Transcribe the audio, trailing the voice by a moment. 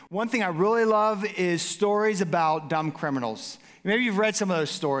One thing I really love is stories about dumb criminals. Maybe you've read some of those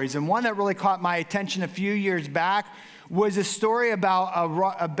stories, and one that really caught my attention a few years back was a story about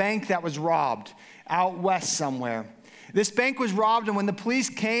a bank that was robbed out west somewhere. This bank was robbed, and when the police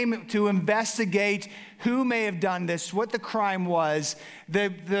came to investigate who may have done this, what the crime was,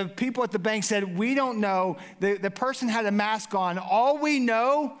 the people at the bank said, "We don't know. The person had a mask on. All we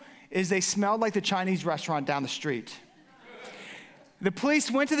know is they smelled like the Chinese restaurant down the street." The police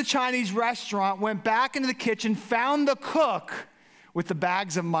went to the Chinese restaurant, went back into the kitchen, found the cook with the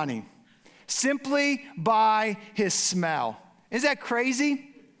bags of money, simply by his smell. Is that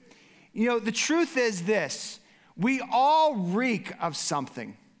crazy? You know, the truth is this: we all reek of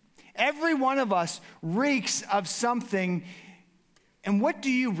something. Every one of us reeks of something. And what do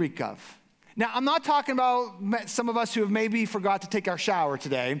you reek of? Now, I'm not talking about some of us who have maybe forgot to take our shower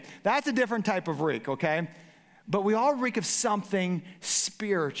today. That's a different type of reek, okay? But we all reek of something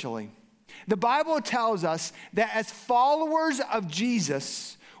spiritually. The Bible tells us that as followers of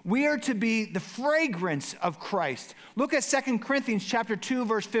Jesus, we are to be the fragrance of Christ. Look at 2 Corinthians chapter 2,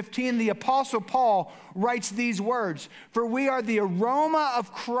 verse 15. The Apostle Paul writes these words: "For we are the aroma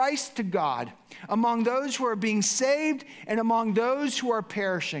of Christ to God among those who are being saved and among those who are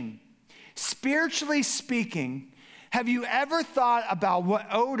perishing." Spiritually speaking, have you ever thought about what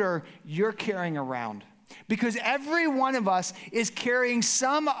odor you're carrying around? Because every one of us is carrying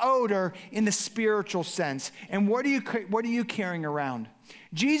some odor in the spiritual sense. And what are you carrying around?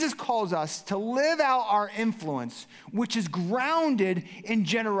 Jesus calls us to live out our influence, which is grounded in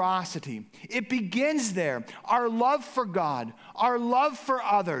generosity. It begins there. Our love for God, our love for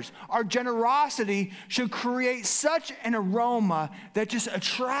others, our generosity should create such an aroma that just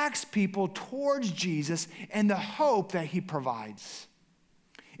attracts people towards Jesus and the hope that he provides.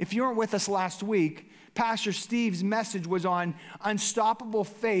 If you weren't with us last week, Pastor Steve's message was on unstoppable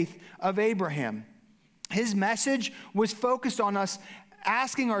faith of Abraham. His message was focused on us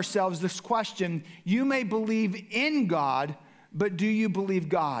asking ourselves this question: you may believe in God, but do you believe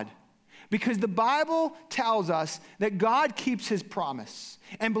God? Because the Bible tells us that God keeps his promise,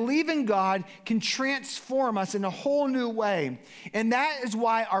 and believing God can transform us in a whole new way. And that is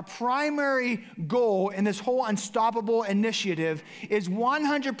why our primary goal in this whole Unstoppable initiative is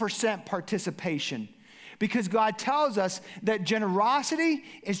 100% participation. Because God tells us that generosity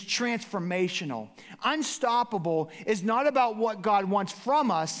is transformational. Unstoppable is not about what God wants from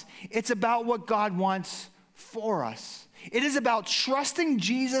us, it's about what God wants for us. It is about trusting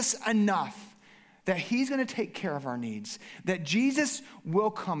Jesus enough that he's going to take care of our needs, that Jesus will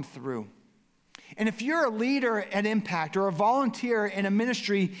come through. And if you're a leader at Impact or a volunteer in a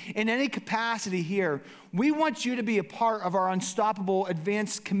ministry in any capacity here, we want you to be a part of our Unstoppable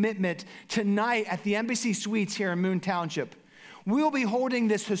Advanced Commitment tonight at the Embassy Suites here in Moon Township. We will be holding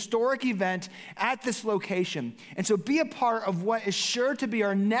this historic event at this location. And so be a part of what is sure to be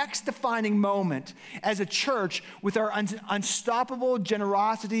our next defining moment as a church with our Unstoppable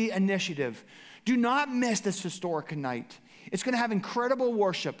Generosity Initiative. Do not miss this historic night. It's going to have incredible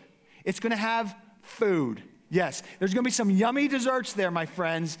worship. It's going to have food. Yes, there's going to be some yummy desserts there, my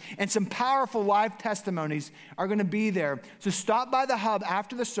friends, and some powerful live testimonies are going to be there. So stop by the hub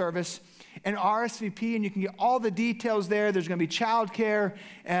after the service and RSVP, and you can get all the details there. There's going to be childcare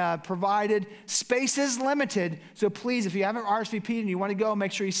provided. Space is limited, so please, if you haven't RSVP'd and you want to go,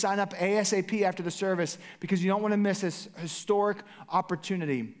 make sure you sign up ASAP after the service because you don't want to miss this historic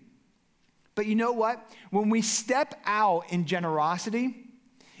opportunity. But you know what? When we step out in generosity,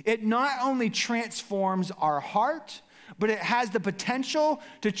 it not only transforms our heart, but it has the potential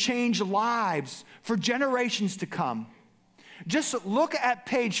to change lives for generations to come. Just look at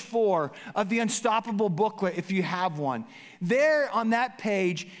page 4 of the Unstoppable booklet if you have one. There on that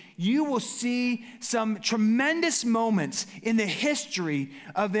page, you will see some tremendous moments in the history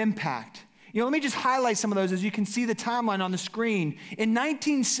of Impact. You know, let me just highlight some of those as you can see the timeline on the screen. In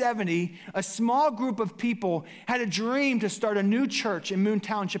 1970, a small group of people had a dream to start a new church in Moon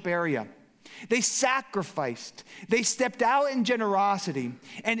Township area. They sacrificed. They stepped out in generosity.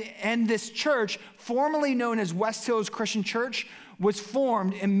 And this church, formerly known as West Hills Christian Church, was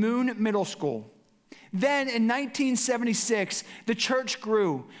formed in Moon Middle School. Then in 1976, the church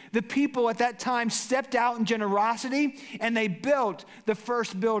grew. The people at that time stepped out in generosity, and they built the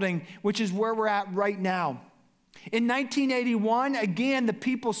first building, which is where we're at right now. In 1981, again, the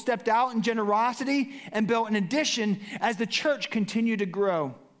people stepped out in generosity and built an addition as the church continued to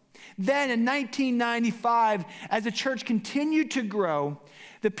grow. Then in 1995, as the church continued to grow,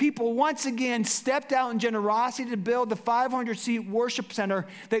 the people once again stepped out in generosity to build the 500-seat worship center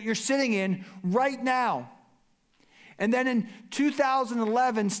that you're sitting in right now. And then in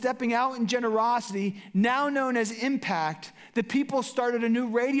 2011, stepping out in generosity, now known as Impact, the people started a new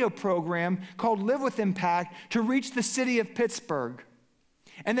radio program called Live with Impact to reach the city of Pittsburgh.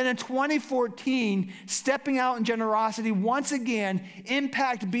 And then in 2014, stepping out in generosity, once again,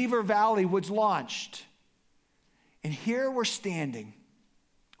 Impact Beaver Valley was launched. And here we're standing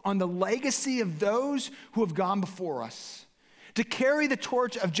on the legacy of those who have gone before us to carry the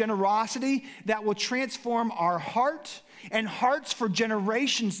torch of generosity that will transform our heart and hearts for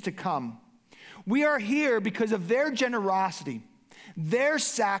generations to come. We are here because of their generosity, their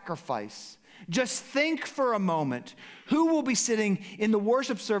sacrifice. Just think for a moment, who will be sitting in the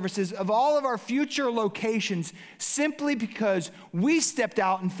worship services of all of our future locations simply because we stepped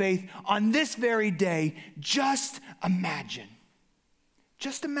out in faith on this very day? Just imagine.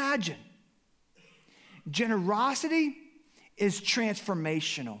 Just imagine. Generosity is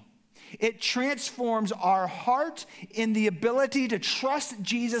transformational. It transforms our heart in the ability to trust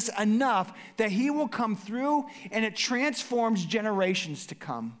Jesus enough that he will come through, and it transforms generations to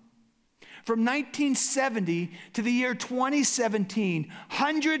come. From 1970 to the year 2017,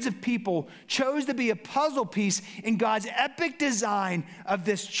 hundreds of people chose to be a puzzle piece in God's epic design of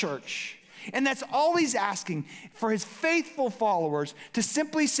this church. And that's all he's asking for his faithful followers to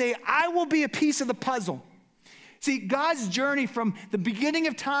simply say, I will be a piece of the puzzle. See, God's journey from the beginning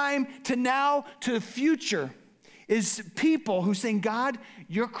of time to now to the future is people who saying, God,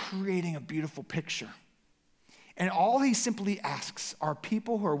 you're creating a beautiful picture. And all he simply asks are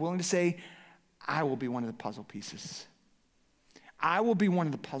people who are willing to say, I will be one of the puzzle pieces. I will be one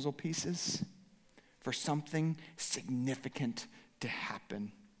of the puzzle pieces for something significant to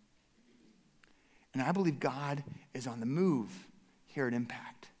happen. And I believe God is on the move here at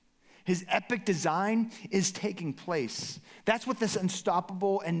Impact. His epic design is taking place. That's what this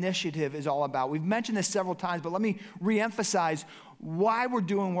Unstoppable initiative is all about. We've mentioned this several times, but let me reemphasize why we're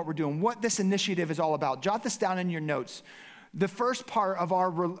doing what we're doing, what this initiative is all about. Jot this down in your notes. The first part of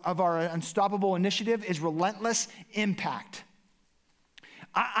our Unstoppable initiative is relentless impact.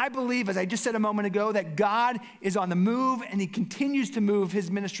 I believe, as I just said a moment ago, that God is on the move and he continues to move his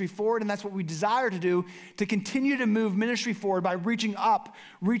ministry forward, and that's what we desire to do, to continue to move ministry forward by reaching up,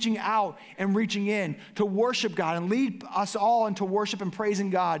 reaching out, and reaching in to worship God and lead us all into worship and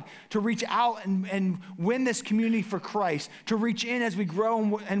praising God, to reach out and win this community for Christ, to reach in as we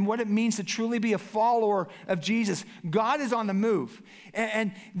grow and what it means to truly be a follower of Jesus. God is on the move.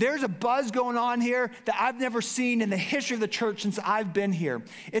 And there's a buzz going on here that I've never seen in the history of the church since I've been here.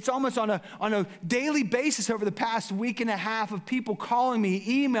 It's almost on a daily basis over the past week and a half of people calling me,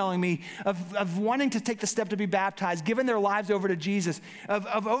 emailing me, of wanting to take the step to be baptized, giving their lives over to Jesus,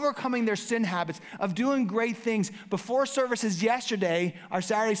 of overcoming their sin habits, of doing great things. Before services yesterday, our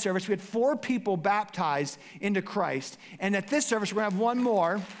Saturday service, we had 4 people baptized into Christ. And at this service, we're going to have one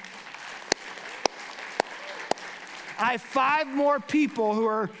more. I have 5 more people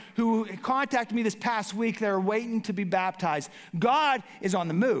who contacted me this past week that are waiting to be baptized. God is on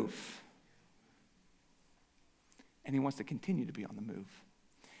the move. And he wants to continue to be on the move.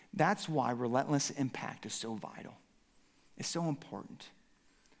 That's why relentless impact is so vital. It's so important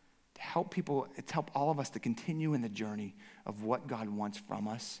to help people, to help all of us to continue in the journey of what God wants from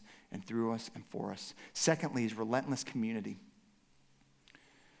us and through us and for us. Secondly is relentless community.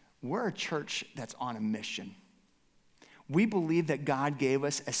 We're a church that's on a mission. We believe that God gave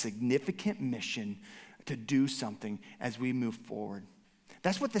us a significant mission to do something as we move forward.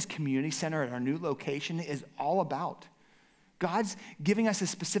 That's what this community center at our new location is all about. God's giving us a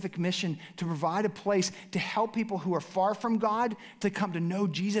specific mission to provide a place to help people who are far from God to come to know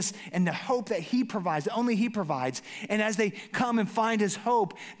Jesus and the hope that he provides, that only he provides. And as they come and find his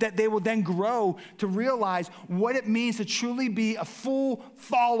hope, that they will then grow to realize what it means to truly be a full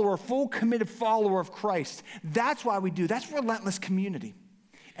follower, full committed follower of Christ. That's why we do. That's relentless community.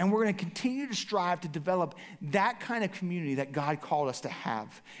 And we're going to continue to strive to develop that kind of community that God called us to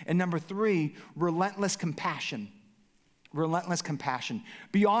have. And number 3, relentless compassion. Relentless compassion.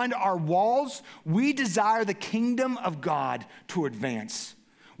 Beyond our walls, we desire the kingdom of God to advance.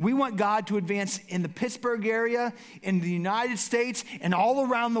 We want God to advance in the Pittsburgh area, in the United States, and all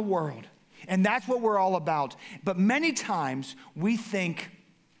around the world. And that's what we're all about. But many times we think,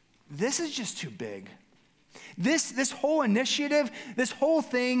 this is just too big. This whole initiative, this whole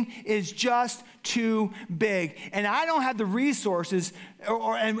thing is just too big. And I don't have the resources,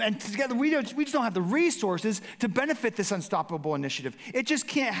 and together we just don't have the resources to benefit this Unstoppable initiative. It just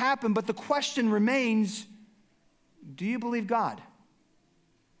can't happen. But the question remains, do you believe God?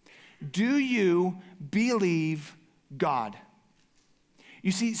 Do you believe God?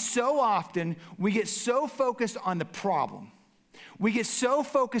 You see, so often we get so focused on the problem, we get so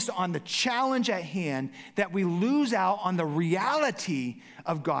focused on the challenge at hand that we lose out on the reality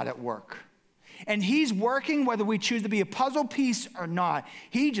of God at work. And he's working whether we choose to be a puzzle piece or not.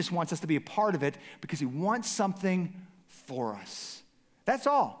 He just wants us to be a part of it because he wants something for us. That's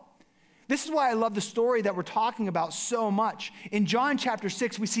all. This is why I love the story that we're talking about so much. In John chapter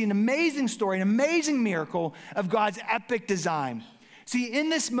 6, we see an amazing story, an amazing miracle of God's epic design. See, in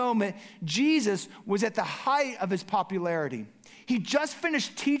this moment, Jesus was at the height of his popularity. He just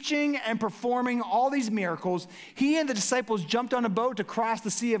finished teaching and performing all these miracles. He and the disciples jumped on a boat to cross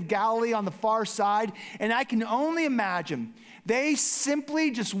the Sea of Galilee on the far side, and I can only imagine they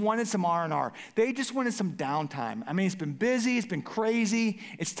simply just wanted some R&R. They just wanted some downtime. I mean, it's been busy, it's been crazy.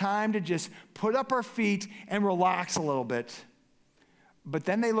 It's time to just put up our feet and relax a little bit. But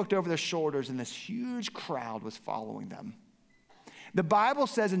then they looked over their shoulders, and this huge crowd was following them. The Bible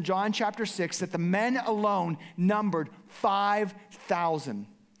says in John chapter 6 that the men alone numbered 5,000.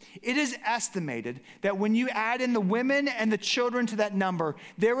 It is estimated that when you add in the women and the children to that number,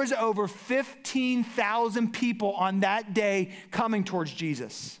 there was over 15,000 people on that day coming towards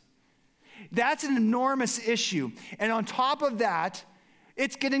Jesus. That's an enormous issue. And on top of that,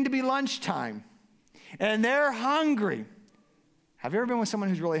 it's getting to be lunchtime. And they're hungry. Have you ever been with someone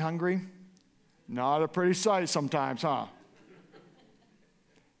who's really hungry? Not a pretty sight sometimes, huh?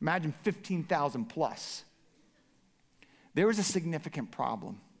 Imagine 15,000 plus. There was a significant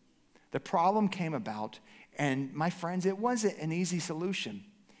problem. The problem came about, and my friends, it wasn't an easy solution.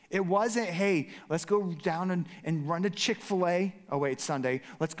 It wasn't, hey, let's go down and run to Chick-fil-A. Oh, wait, it's Sunday.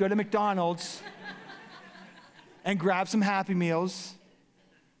 Let's go to McDonald's and grab some Happy Meals,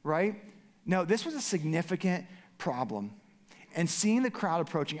 right? No, this was a significant problem. And seeing the crowd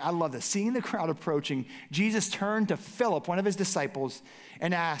approaching, I love this. Seeing the crowd approaching, Jesus turned to Philip, one of his disciples,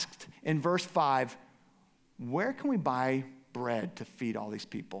 and asked in verse 5, where can we buy bread to feed all these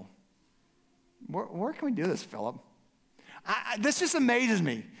people? Where can we do this, Philip? This just amazes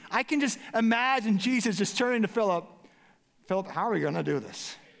me. I can just imagine Jesus just turning to Philip. Philip, how are we going to do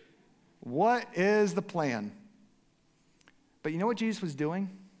this? What is the plan? But you know what Jesus was doing?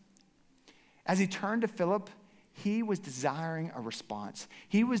 As he turned to Philip, he was desiring a response.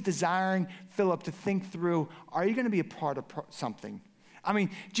 He was desiring Philip to think through, are you going to be a part of something? I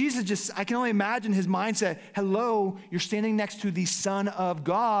mean, Jesus I can only imagine his mindset. Hello, you're standing next to the Son of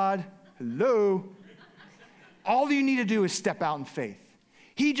God. Hello. All you need to do is step out in faith.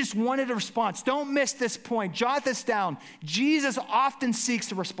 He just wanted a response. Don't miss this point. Jot this down. Jesus often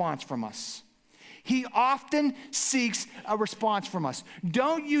seeks a response from us. He often seeks a response from us.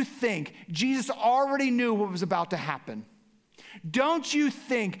 Don't you think Jesus already knew what was about to happen? Don't you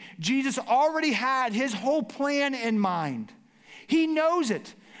think Jesus already had his whole plan in mind? He knows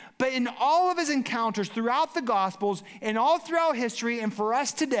it. But in all of his encounters throughout the Gospels and all throughout history and for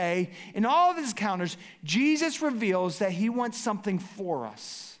us today, in all of his encounters, Jesus reveals that he wants something for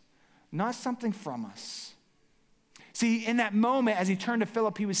us, not something from us. See, in that moment, as he turned to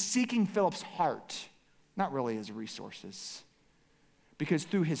Philip, he was seeking Philip's heart, not really his resources. Because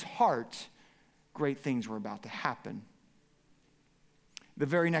through his heart, great things were about to happen. The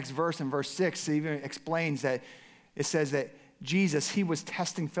very next verse, in verse 6, even explains that it says that Jesus, he was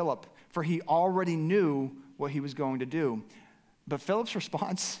testing Philip, for he already knew what he was going to do. But Philip's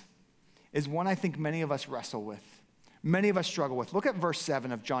response is one I think many of us wrestle with, many of us struggle with. Look at verse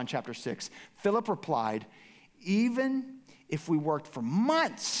 7 of John chapter 6. Philip replied, even if we worked for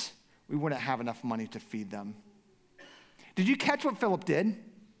months, we wouldn't have enough money to feed them. Did you catch what Philip did?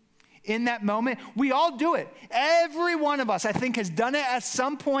 In that moment, we all do it. Every one of us, I think, has done it at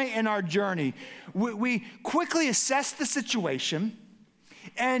some point in our journey. We quickly assess the situation,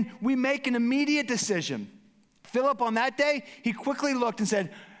 and we make an immediate decision. Philip, on that day, he quickly looked and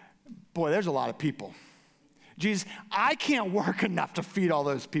said, boy, there's a lot of people. Jesus, I can't work enough to feed all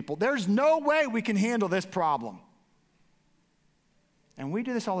those people. There's no way we can handle this problem. And we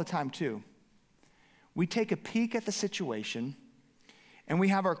do this all the time, too. We take a peek at the situation, and we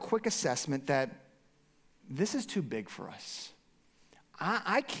have our quick assessment that this is too big for us.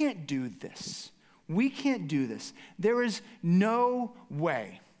 I can't do this. We can't do this. There is no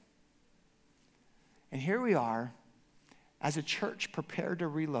way. And here we are as a church prepared to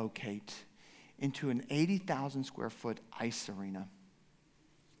relocate into an 80,000 square foot ice arena.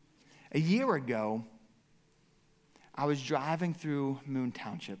 A year ago, I was driving through Moon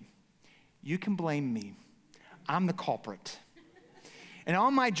Township. You can blame me. I'm the culprit. And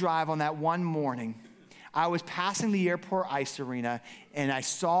on my drive on that one morning, I was passing the airport ice arena, and I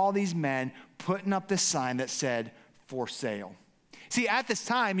saw these men putting up this sign that said, for sale. See, at this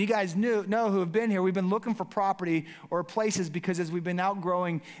time, you guys know who have been here, we've been looking for property or places because as we've been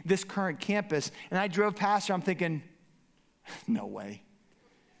outgrowing this current campus, and I drove past here, I'm thinking, no way.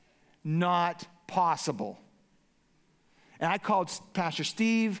 Not possible. And I called Pastor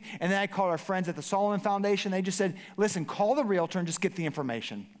Steve, and then I called our friends at the Solomon Foundation. They just said, listen, call the realtor and just get the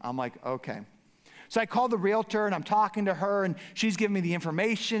information. I'm like, okay. So I called the realtor, and I'm talking to her, and she's giving me the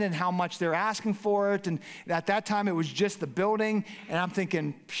information and how much they're asking for it. And at that time, it was just the building, and I'm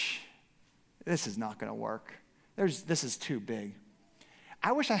thinking, this is not going to work. This is too big.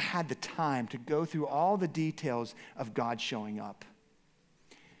 I wish I had the time to go through all the details of God showing up.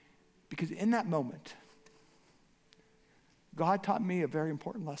 Because in that moment, God taught me a very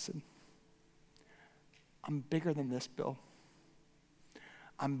important lesson. I'm bigger than this, Bill.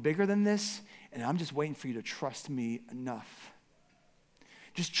 I'm bigger than this, and I'm just waiting for you to trust me enough.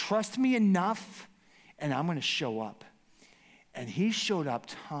 Just trust me enough, and I'm going to show up. And he showed up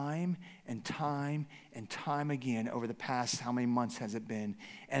time and time and time again over the past, how many months has it been?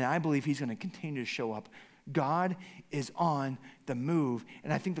 And I believe he's going to continue to show up. God is on the move.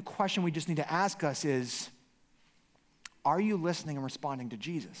 And I think the question we just need to ask us is, are you listening and responding to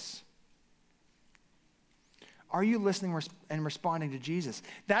Jesus? Are you listening and responding to Jesus?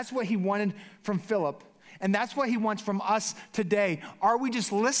 That's what he wanted from Philip, and that's what he wants from us today. Are we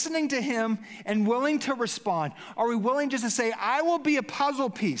just listening to him and willing to respond? Are we willing just to say, I will be a puzzle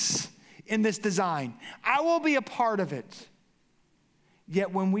piece in this design. I will be a part of it.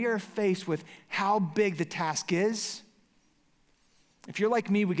 Yet when we are faced with how big the task is, if you're like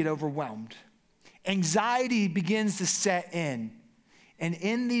me, we get overwhelmed. Anxiety begins to set in. And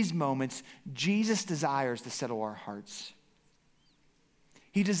in these moments, Jesus desires to settle our hearts.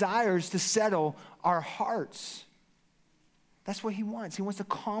 He desires to settle our hearts. That's what he wants. He wants to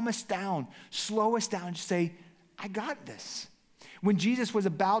calm us down, slow us down, and just say, I got this. When Jesus was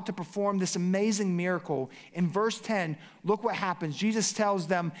about to perform this amazing miracle, in verse 10, look what happens. Jesus tells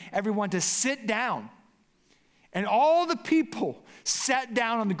them, everyone, to sit down. And all the people sat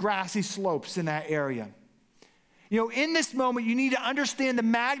down on the grassy slopes in that area. You know, in this moment, you need to understand the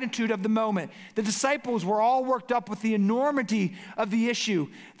magnitude of the moment. The disciples were all worked up with the enormity of the issue.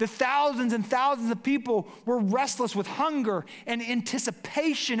 The thousands and thousands of people were restless with hunger and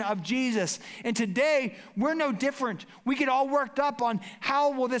anticipation of Jesus. And today, we're no different. We get all worked up on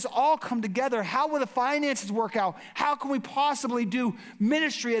how will this all come together? How will the finances work out? How can we possibly do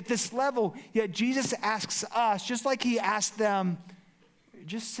ministry at this level? Yet Jesus asks us, just like he asked them,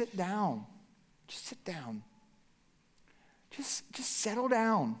 just sit down. Just sit down. Just settle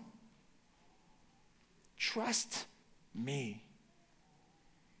down. Trust me.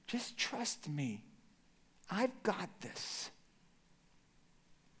 Just trust me. I've got this.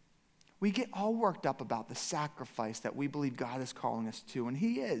 We get all worked up about the sacrifice that we believe God is calling us to, and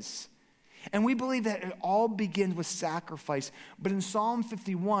he is. And we believe that it all begins with sacrifice. But in Psalm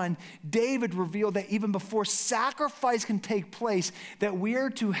 51, David revealed that even before sacrifice can take place, that we are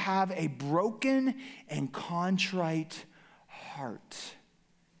to have a broken and contrite heart.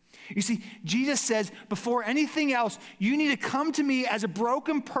 You see, Jesus says, before anything else, you need to come to me as a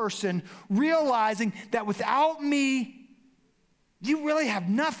broken person, realizing that without me, you really have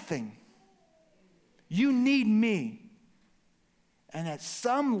nothing. You need me. And at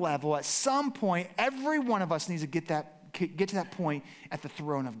some level, at some point, every one of us needs to get to that point at the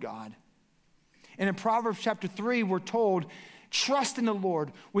throne of God. And in Proverbs chapter 3, we're told, trust in the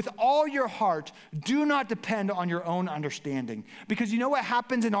Lord with all your heart. Do not depend on your own understanding. Because you know what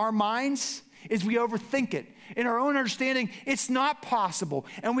happens in our minds is we overthink it. In our own understanding, it's not possible.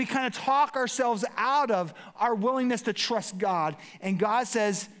 And we kind of talk ourselves out of our willingness to trust God. And God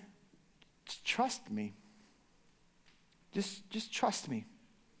says, trust me. Just trust me.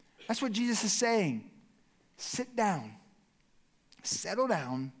 That's what Jesus is saying. Sit down. Settle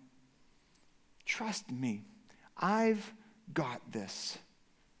down. Trust me. I've got this.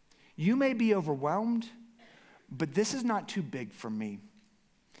 You may be overwhelmed, but this is not too big for me.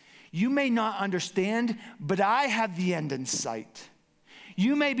 You may not understand, but I have the end in sight.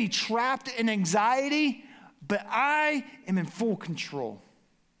 You may be trapped in anxiety, but I am in full control.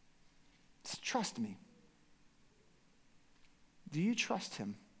 Just trust me. Do you trust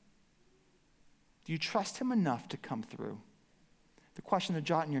him? Do you trust him enough to come through? The question to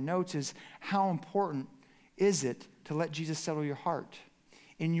jot in your notes is, how important is it to let Jesus settle your heart?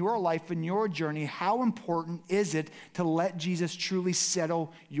 In your life, in your journey, how important is it to let Jesus truly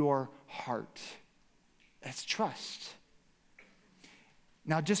settle your heart? That's trust.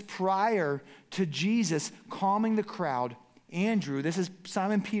 Now, just prior to Jesus calming the crowd, Andrew, this is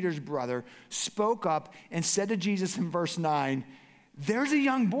Simon Peter's brother, spoke up and said to Jesus in verse 9, there's a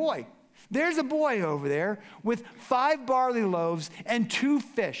young boy. There's a boy over there with 5 barley loaves and 2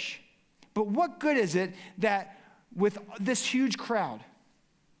 fish. But what good is it that with this huge crowd?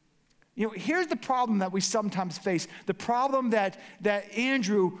 Here's the problem that we sometimes face, the problem that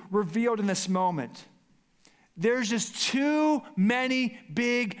Andrew revealed in this moment. There's just too many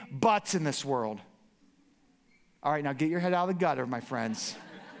big butts in this world. All right, now get your head out of the gutter, my friends.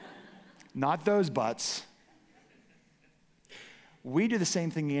 Not those butts. We do the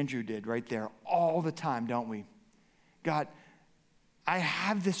same thing Andrew did right there all the time, don't we? God, I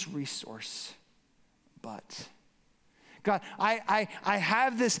have this resource, but... God, I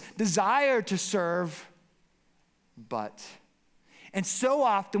have this desire to serve, but. And so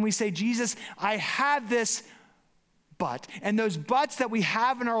often we say, Jesus, I have this, but. And those buts that we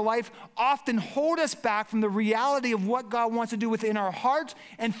have in our life often hold us back from the reality of what God wants to do within our heart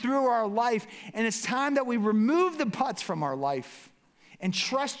and through our life. And it's time that we remove the buts from our life and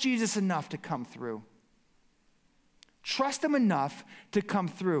trust Jesus enough to come through. Trust him enough to come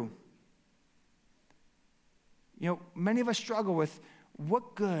through. Many of us struggle with,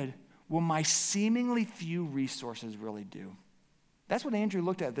 what good will my seemingly few resources really do? That's what Andrew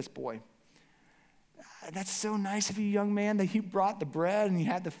looked at this boy. That's so nice of you, young man, that you brought the bread and you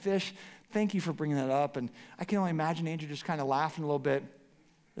had the fish. Thank you for bringing that up. And I can only imagine Andrew just kind of laughing a little bit.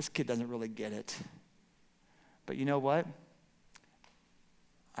 This kid doesn't really get it. But you know what?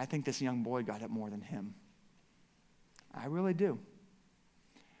 I think this young boy got it more than him. I really do.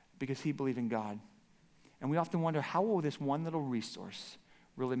 Because he believed in God. And we often wonder, how will this one little resource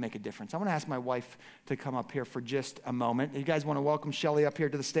really make a difference? I want to ask my wife to come up here for just a moment. You guys want to welcome Shelly up here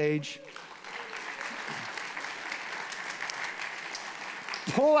to the stage?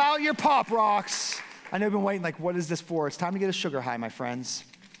 Pull out your Pop Rocks. I know you've been waiting, like, what is this for? It's time to get a sugar high, my friends.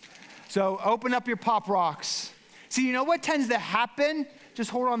 So open up your Pop Rocks. See, you know what tends to happen?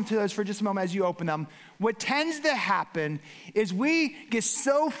 Just hold on to those for just a moment as you open them. What tends to happen is we get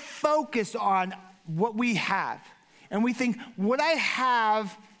so focused on what we have. And we think, what I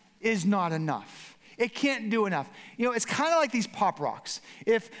have is not enough. It can't do enough. It's kind of like these Pop Rocks.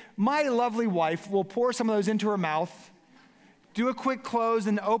 If my lovely wife will pour some of those into her mouth, do a quick close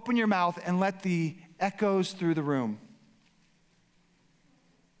and open your mouth and let the echoes through the room.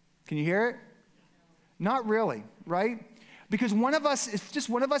 Can you hear it? Not really, right? Because if just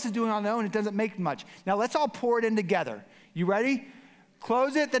one of us is doing it on their own, it doesn't make much. Now let's all pour it in together. You ready?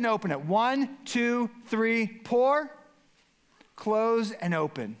 Close it, then open it. 1, 2, 3, pour, close, and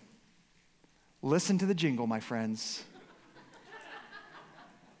open. Listen to the jingle, my friends.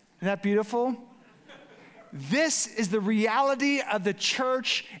 Isn't that beautiful? This is the reality of the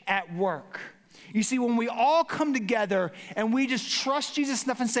church at work. You see, when we all come together and we just trust Jesus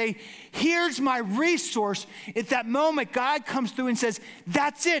enough and say, here's my resource, at that moment, God comes through and says,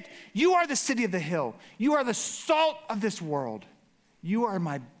 that's it. You are the city of the hill. You are the salt of this world. You are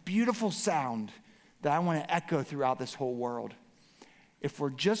my beautiful sound that I want to echo throughout this whole world. If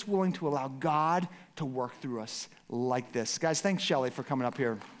we're just willing to allow God to work through us like this. Guys, thanks, Shelly, for coming up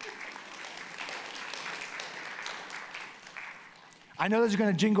here. I know this is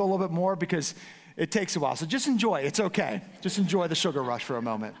going to jingle a little bit more because it takes a while. So just enjoy. It's okay. Just enjoy the sugar rush for a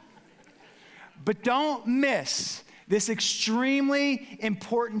moment. But don't miss this extremely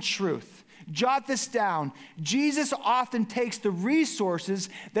important truth. Jot this down. Jesus often takes the resources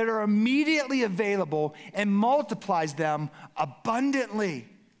that are immediately available and multiplies them abundantly.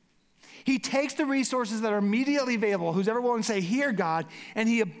 He takes the resources that are immediately available, who's ever willing to say, here, God, and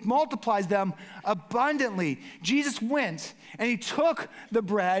he multiplies them abundantly. Jesus went and he took the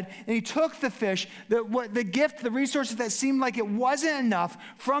bread and he took the fish, the gift, the resources that seemed like it wasn't enough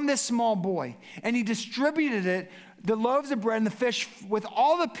from this small boy, and he distributed it, the loaves of bread and the fish, with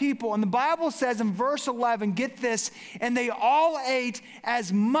all the people. And the Bible says in verse 11, get this, and they all ate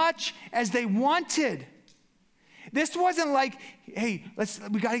as much as they wanted. This wasn't like, hey,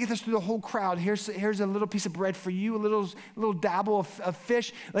 we got to get this through the whole crowd. Here's a little piece of bread for you, a little dabble of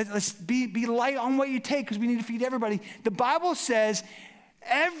fish. Let's be light on what you take because we need to feed everybody. The Bible says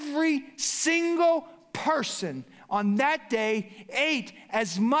every single person on that day ate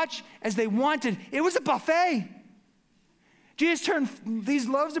as much as they wanted. It was a buffet. Jesus turned these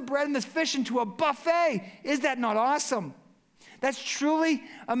loaves of bread and this fish into a buffet. Is that not awesome? That's truly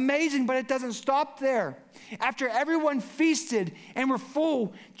amazing, but it doesn't stop there. After everyone feasted and were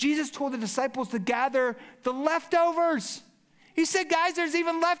full, Jesus told the disciples to gather the leftovers. He said, guys, there's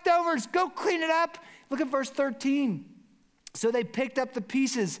even leftovers. Go clean it up. Look at verse 13. So they picked up the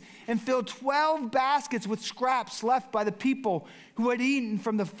pieces and filled 12 baskets with scraps left by the people who had eaten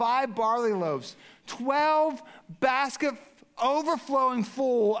from the 5 barley loaves. 12 baskets overflowing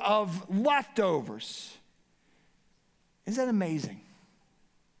full of leftovers. Isn't that amazing?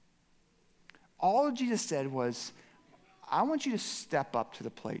 All Jesus said was, I want you to step up to the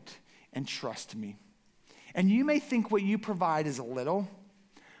plate and trust me. And you may think what you provide is a little,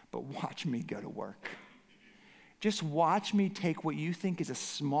 but watch me go to work. Just watch me take what you think is a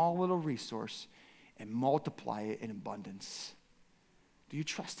small little resource and multiply it in abundance. Do you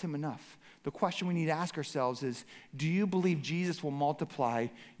trust him enough? The question we need to ask ourselves is, do you believe Jesus will multiply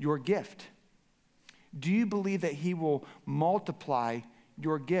your gift? Do you believe that he will multiply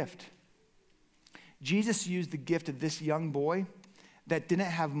your gift? Jesus used the gift of this young boy that didn't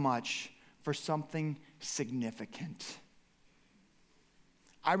have much for something significant.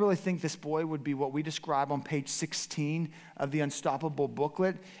 I really think this boy would be what we describe on page 16 of the Unstoppable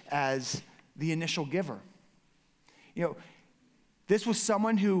booklet as the initial giver. You know, this was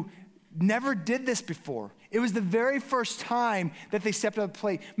someone who never did this before. It was the very first time that they stepped up to the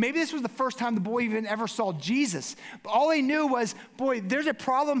plate. Maybe this was the first time the boy even ever saw Jesus. But all he knew was, boy, there's a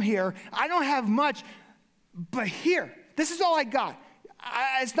problem here. I don't have much, but here, this is all I got.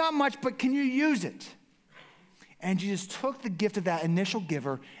 It's not much, but can you use it? And Jesus took the gift of that initial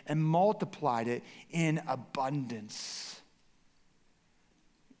giver and multiplied it in abundance.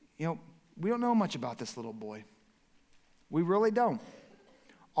 You know, we don't know much about this little boy. We really don't.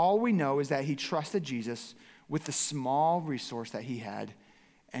 All we know is that he trusted Jesus with the small resource that he had,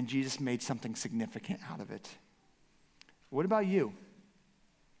 and Jesus made something significant out of it. What about you?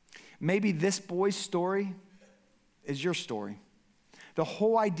 Maybe this boy's story is your story. The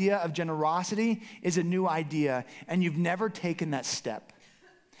whole idea of generosity is a new idea, and you've never taken that step.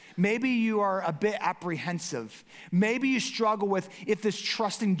 Maybe you are a bit apprehensive. Maybe you struggle with if this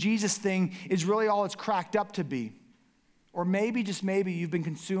trusting Jesus thing is really all it's cracked up to be. Or maybe, just maybe, you've been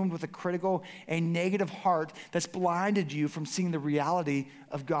consumed with a critical and negative heart that's blinded you from seeing the reality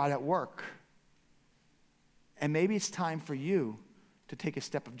of God at work. And maybe it's time for you to take a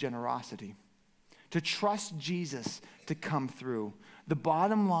step of generosity, to trust Jesus to come through. The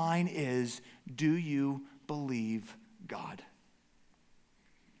bottom line is, do you believe God?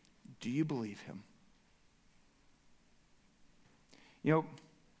 Do you believe him? You know,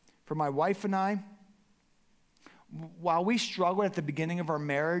 for my wife and I, while we struggled at the beginning of our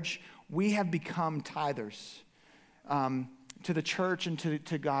marriage, we have become tithers to the church and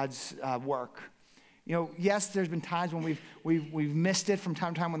to God's work. You know, yes, there's been times when we've missed it from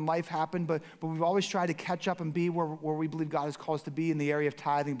time to time when life happened, but we've always tried to catch up and be where we believe God has called us to be in the area of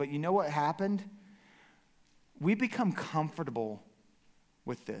tithing. But you know what happened? We become comfortable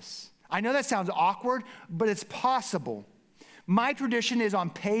with this. I know that sounds awkward, but it's possible. My tradition is on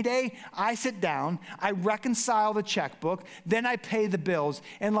payday, I sit down, I reconcile the checkbook, then I pay the bills.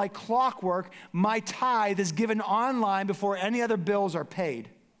 And like clockwork, my tithe is given online before any other bills are paid.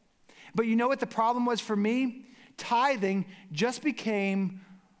 But you know what the problem was for me? Tithing just became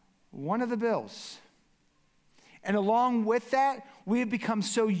one of the bills. And along with that, we have become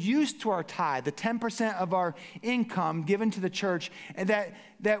so used to our tithe, the 10% of our income given to the church, and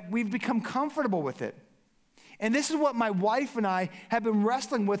that we've become comfortable with it. And this is what my wife and I have been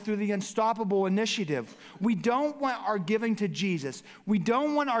wrestling with through the Unstoppable initiative. We don't want our giving to Jesus. We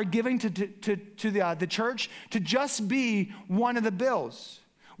don't want our giving to the church to just be one of the bills.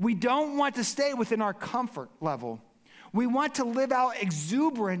 We don't want to stay within our comfort level. We want to live out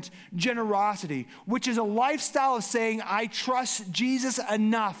exuberant generosity, which is a lifestyle of saying, I trust Jesus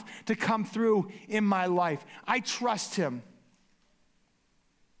enough to come through in my life. I trust him.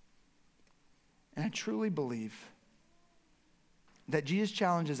 And I truly believe that Jesus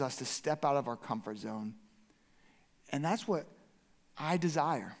challenges us to step out of our comfort zone. And that's what I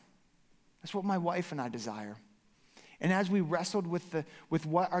desire. That's what my wife and I desire. And as we wrestled with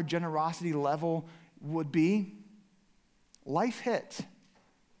what our generosity level would be, life hit.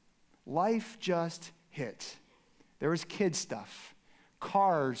 Life just hit. There was kid stuff.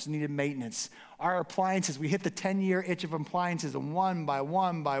 Cars needed maintenance. Our appliances, we hit the 10-year itch of appliances, and one by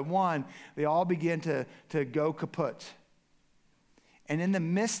one, they all began to go kaput. And in the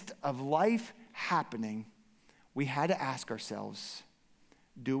midst of life happening, we had to ask ourselves,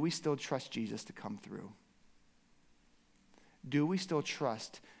 do we still trust Jesus to come through? Do we still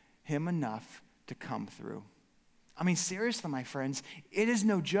trust him enough to come through? I mean, seriously, my friends, it is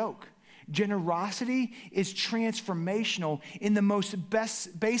no joke. Generosity is transformational in the most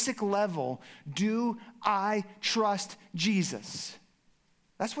basic level. Do I trust Jesus?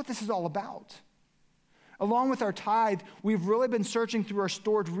 That's what this is all about. along with our tithe, we've really been searching through our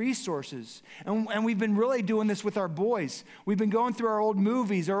stored resources. And we've been really doing this with our boys. We've been going through our old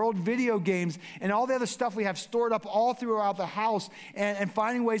movies, our old video games, and all the other stuff we have stored up all throughout the house and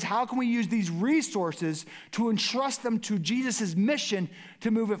finding ways, how can we use these resources to entrust them to Jesus' mission to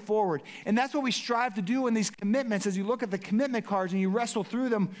move it forward? And that's what we strive to do in these commitments. As you look at the commitment cards and you wrestle through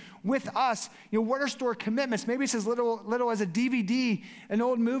them with us, what are stored commitments? Maybe it's as little as a DVD, an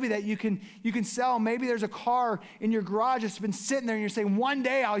old movie that you can sell. Maybe there's a car in your garage that's been sitting there and you're saying, one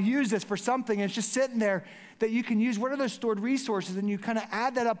day I'll use this for something, and it's just sitting there that you can use. What are those stored resources? And you kind of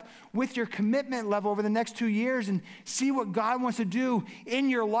add that up with your commitment level over the next 2 years and see what God wants to do in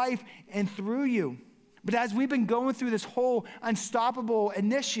your life and through you. But as we've been going through this whole Unstoppable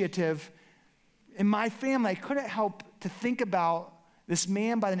initiative, in my family, I couldn't help to think about this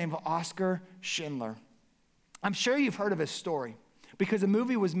man by the name of Oskar Schindler. I'm sure you've heard of his story because a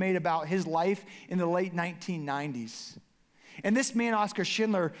movie was made about his life in the late 1990s. And this man, Oskar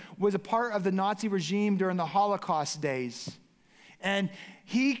Schindler, was a part of the Nazi regime during the Holocaust days. And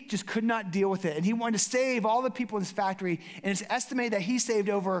he just could not deal with it. And he wanted to save all the people in his factory. And it's estimated that he saved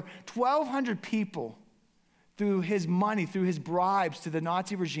over 1,200 people through his money, through his bribes to the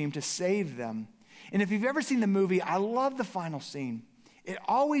Nazi regime to save them. And if you've ever seen the movie, I love the final scene. It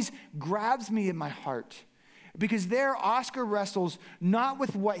always grabs me in my heart. Because there, Oskar wrestles not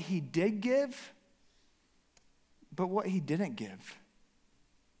with what he did give, but what he didn't give.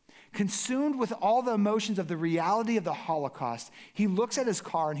 Consumed with all the emotions of the reality of the Holocaust, he looks at his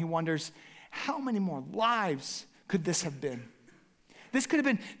car and he wonders, how many more lives could this have been? This could have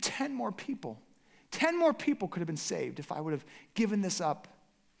been 10 more people. 10 more people could have been saved if I would have given this up.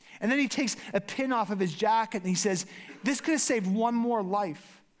 And then he takes a pin off of his jacket and he says, this could have saved one more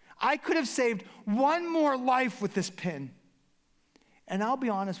life. I could have saved one more life with this pin. And I'll be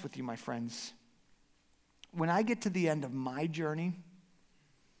honest with you, my friends. When I get to the end of my journey,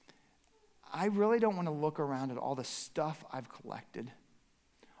 I really don't want to look around at all the stuff I've collected,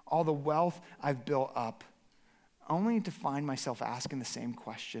 all the wealth I've built up, only to find myself asking the same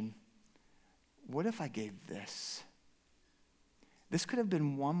question. What if I gave this? This could have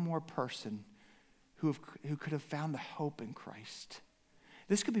been one more person who could have found the hope in Christ.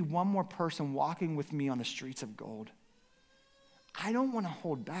 This could be one more person walking with me on the streets of gold. I don't want to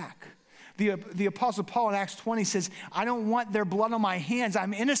hold back. The Apostle Paul in Acts 20 says, I don't want their blood on my hands.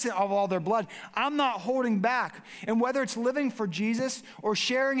 I'm innocent of all their blood. I'm not holding back. And whether it's living for Jesus or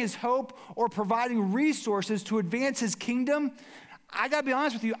sharing his hope or providing resources to advance his kingdom, I got to be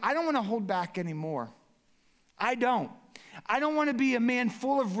honest with you, I don't want to hold back anymore. I don't. I don't want to be a man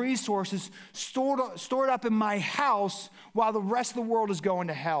full of resources stored up in my house while the rest of the world is going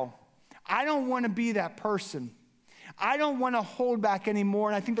to hell. I don't want to be that person. I don't want to hold back anymore.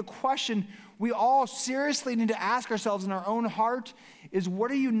 And I think the question we all seriously need to ask ourselves in our own heart is,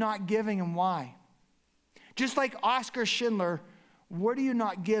 what are you not giving and why? Just like Oskar Schindler, what are you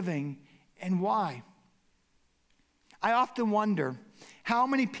not giving and why? I often wonder how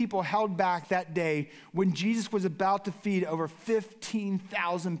many people held back that day when Jesus was about to feed over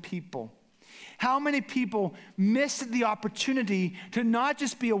 15,000 people. How many people missed the opportunity to not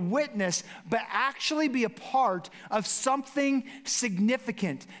just be a witness, but actually be a part of something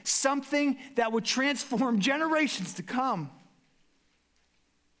significant, something that would transform generations to come?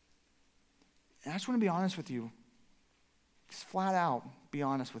 And I just want to be honest with you, just flat out be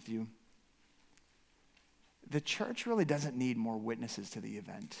honest with you. The church really doesn't need more witnesses to the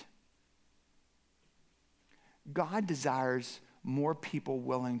event. God desires more people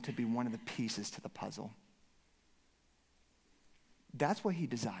willing to be one of the pieces to the puzzle. That's what he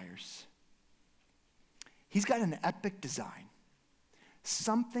desires. He's got an epic design.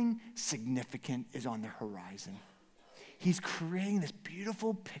 Something significant is on the horizon. He's creating this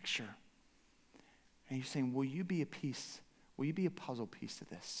beautiful picture. And he's saying, will you be a piece? Will you be a puzzle piece to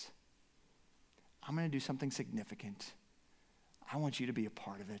this? I'm going to do something significant. I want you to be a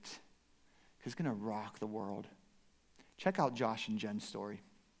part of it because it's going to rock the world. Check out Josh and Jen's story.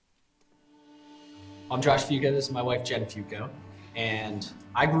 I'm Josh Fugo. This is my wife, Jen Fugo. And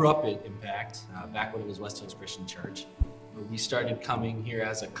I grew up at Impact, back when it was West Hills Christian Church. We started coming here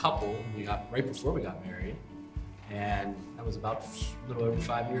as a couple. We got right before we got married. And that was about a little over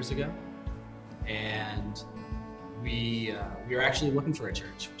 5 years ago. And we were actually looking for a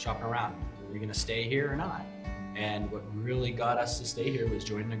church, shopping around. Were we going to stay here or not? And what really got us to stay here was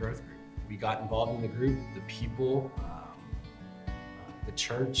joining the growth group. We got involved in the group, the people, the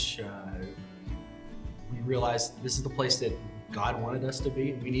church. We realized this is the place that God wanted us to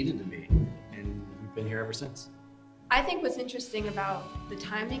be and we needed to be. And we've been here ever since. I think what's interesting about the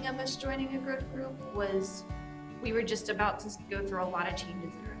timing of us joining a growth group was we were just about to go through a lot of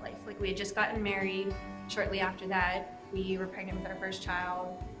changes in our life. Like we had just gotten married. Shortly after that, we were pregnant with our first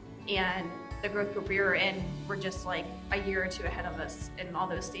child, and the growth group we were in were just like a year or two ahead of us in all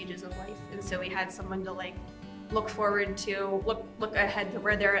those stages of life. And so we had someone to like look forward to, look ahead to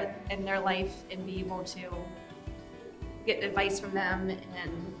where they're at in their life and be able to get advice from them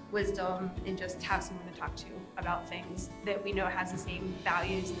and wisdom and just have someone to talk to about things that we know has the same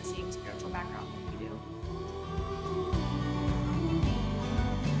values and the same spiritual background that we do.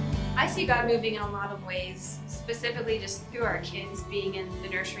 I see God moving in a lot of ways, specifically just through our kids being in the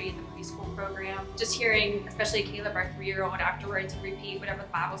nursery and the preschool program. Just hearing, especially Caleb, our 3-year-old, afterwards repeat whatever the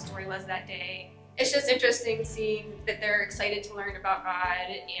Bible story was that day. It's just interesting seeing that they're excited to learn about God,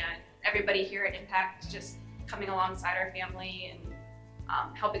 and everybody here at Impact just coming alongside our family and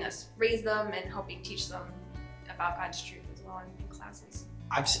helping us raise them and helping teach them about God's truth as well in classes.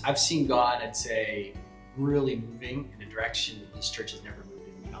 I've seen God, I'd say, really moving in a direction that this church has never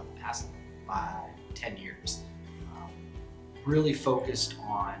moved in the past 5-10 years. Really focused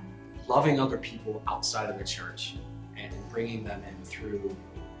on loving other people outside of the church and bringing them in through,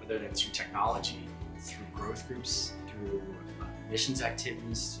 whether that's through technology, through growth groups, through missions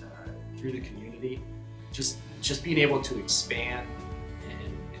activities, through the community. Just being able to expand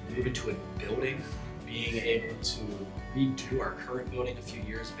and move into a new building, being able to redo our current building a few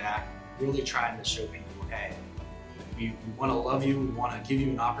years back, really trying to show people, hey, we want to love you, we want to give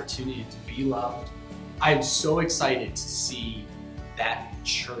you an opportunity to be loved. I'm so excited to see that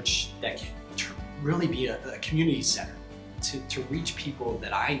church that can really be a community center, to reach people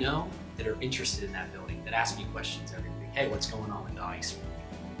that I know that are interested in that building, that ask me questions every week. Hey, what's going on with the ice?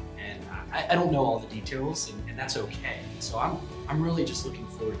 And I don't know all the details, and that's okay. So I'm really just looking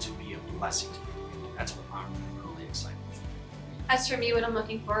forward to be a blessing to the community. That's what I'm really excited for. As for me, what I'm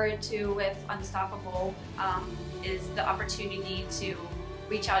looking forward to with Unstoppable is the opportunity to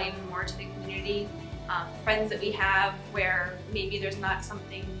reach out even more to the community. Friends that we have where maybe there's not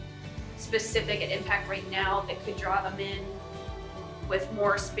something specific at Impact right now that could draw them in. With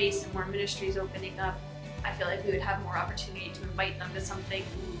more space and more ministries opening up, I feel like we would have more opportunity to invite them to something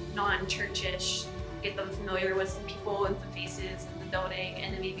non-churchish, get them familiar with some people and some faces in the building,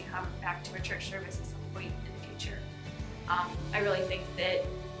 and then maybe come back to a church service at some point in the future. I really think that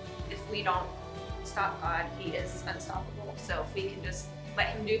if we don't stop God, He is unstoppable. So if we can just let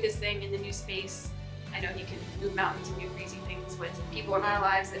Him do His thing in the new space, I know He can move mountains and do crazy things with people in our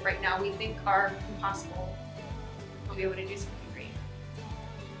lives that right now we think are impossible. We'll be able to do something great.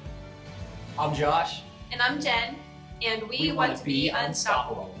 I'm Josh. And I'm Jen, and we want to be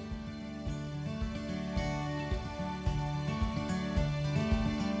unstoppable.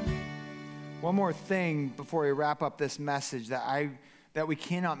 One more thing before we wrap up this message that we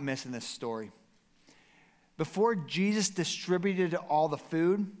cannot miss in this story. Before Jesus distributed all the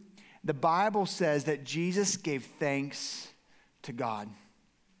food, the Bible says that Jesus gave thanks to God.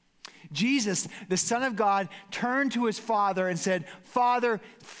 Jesus, the Son of God, turned to his Father and said, Father,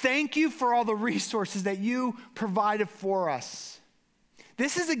 thank you for all the resources that you provided for us.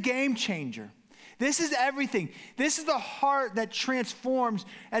 This is a game changer. This is everything. This is the heart that transforms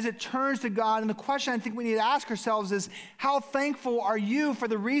as it turns to God. And the question I think we need to ask ourselves is, how thankful are you for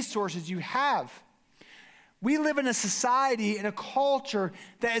the resources you have? We live in a society, in a culture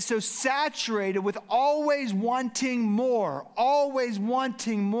that is so saturated with always wanting more, always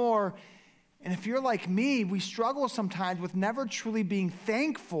wanting more. And if you're like me, we struggle sometimes with never truly being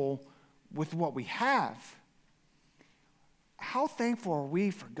thankful with what we have. How thankful are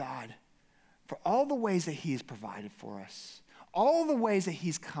we for God, for all the ways that he has provided for us, all the ways that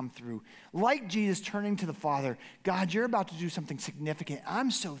he's come through? Like Jesus turning to the Father, God, you're about to do something significant.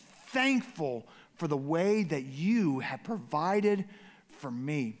 I'm so thankful for the way that you have provided for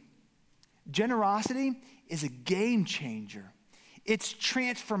me. Generosity is a game changer. It's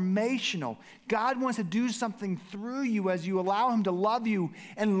transformational. God wants to do something through you as you allow him to love you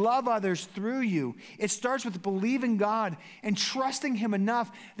and love others through you. It starts with believing God and trusting him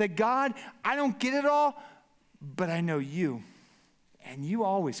enough that, God, I don't get it all, but I know you, and you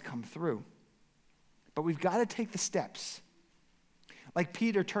always come through. But we've got to take the steps. Like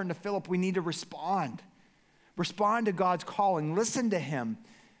Peter turned to Philip, we need to respond. Respond to God's calling. Listen to him.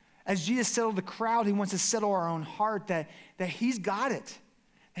 As Jesus settled the crowd, he wants to settle our own heart that he's got it.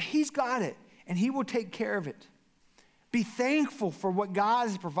 That he's got it, and he will take care of it. Be thankful for what God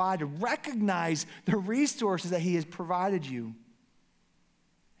has provided. Recognize the resources that he has provided you.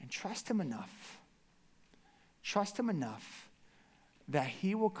 And trust him enough. Trust him enough that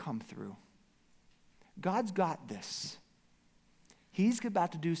he will come through. God's got this. He's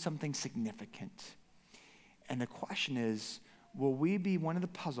about to do something significant. And the question is, will we be one of the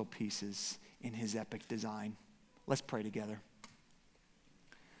puzzle pieces in his epic design? Let's pray together.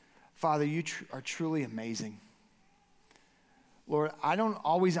 Father, you are truly amazing. Lord, I don't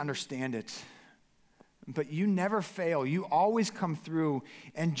always understand it, but you never fail. You always come through,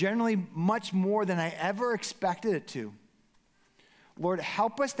 and generally much more than I ever expected it to. Lord,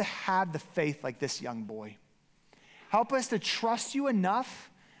 help us to have the faith like this young boy. Help us to trust you enough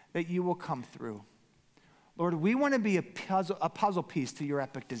that you will come through. Lord, we want to be a puzzle piece to your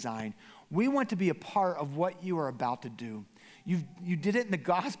epic design. We want to be a part of what you are about to do. You did it in the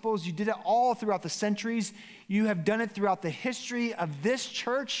Gospels. You did it all throughout the centuries. You have done it throughout the history of this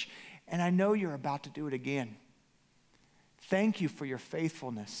church, and I know you're about to do it again. Thank you for your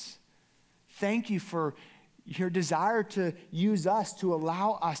faithfulness. Thank you for your desire to use us, to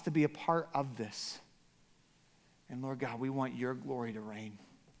allow us to be a part of this. And Lord God, we want your glory to reign.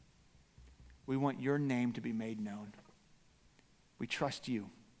 We want your name to be made known. We trust you,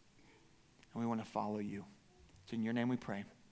 and we want to follow you. It's in your name we pray.